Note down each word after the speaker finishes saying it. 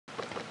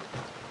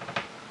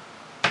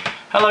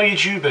Hello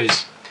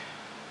YouTubers!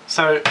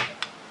 So,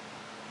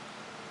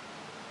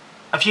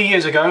 a few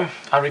years ago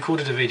I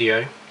recorded a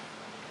video,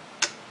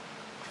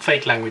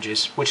 Fake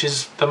Languages, which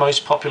is the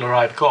most popular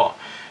I've got,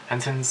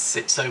 and since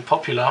it's so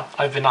popular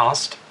I've been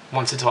asked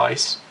once or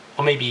twice,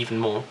 or maybe even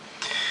more,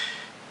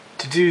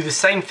 to do the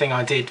same thing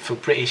I did for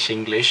British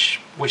English,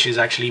 which is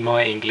actually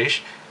my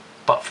English,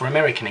 but for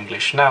American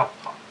English. Now,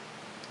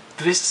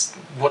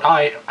 what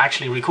I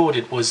actually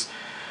recorded was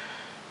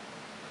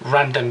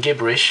random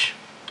gibberish,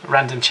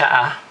 random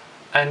chatter,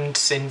 and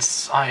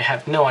since I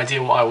have no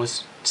idea what I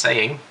was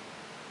saying,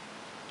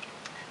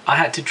 I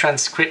had to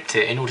transcript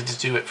it in order to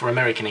do it for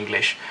American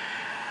English.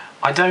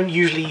 I don't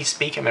usually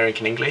speak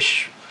American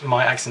English,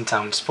 my accent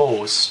sounds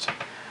forced,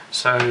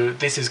 so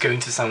this is going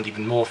to sound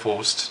even more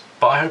forced,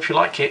 but I hope you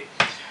like it.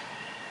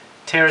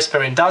 Teres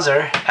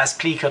perendazer as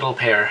plicadal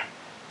pair,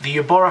 the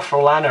Eubora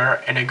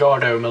forlaner and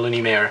Agardo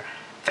melunimere,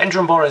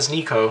 Dendromboras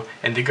nico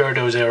and the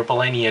Gerdos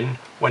airbalenian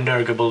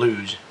Wenderga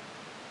baluz.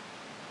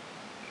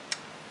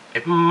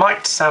 It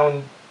might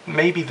sound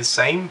maybe the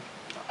same,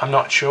 I'm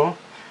not sure.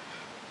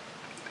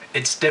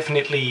 It's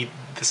definitely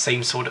the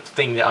same sort of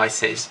thing that I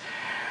says.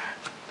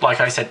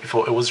 Like I said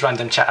before, it was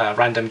random chatter,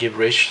 random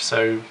gibberish,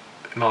 so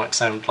it might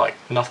sound like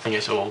nothing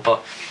at all.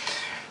 But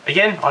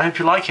again, I hope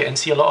you like it and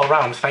see you a lot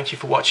around. Thank you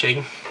for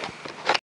watching.